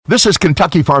This is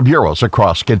Kentucky Farm Bureaus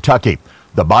across Kentucky.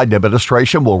 The Biden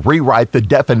administration will rewrite the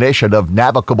definition of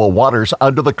navigable waters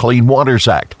under the Clean Waters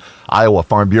Act. Iowa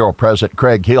Farm Bureau President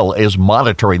Craig Hill is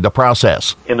monitoring the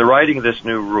process. In the writing of this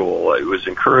new rule, it was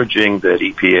encouraging that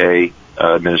EPA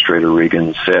Administrator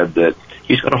Regan said that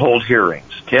he's going to hold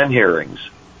hearings, 10 hearings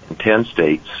in 10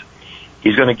 states.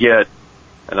 He's going to get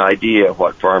an idea of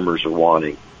what farmers are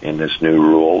wanting in this new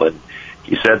rule, and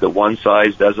he said that one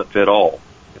size doesn't fit all.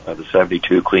 The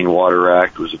 72 Clean Water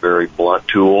Act was a very blunt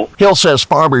tool. Hill says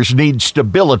farmers need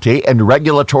stability and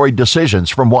regulatory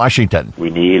decisions from Washington. We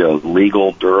need a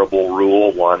legal, durable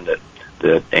rule, one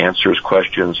that answers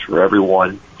questions for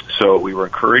everyone. So we were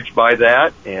encouraged by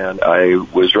that, and I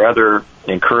was rather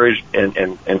encouraged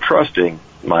and trusting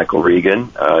Michael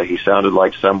Regan. He sounded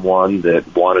like someone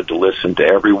that wanted to listen to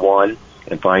everyone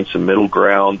and find some middle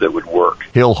ground that would work.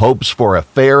 Hill hopes for a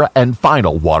fair and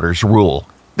final waters rule.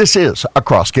 This is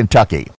Across Kentucky.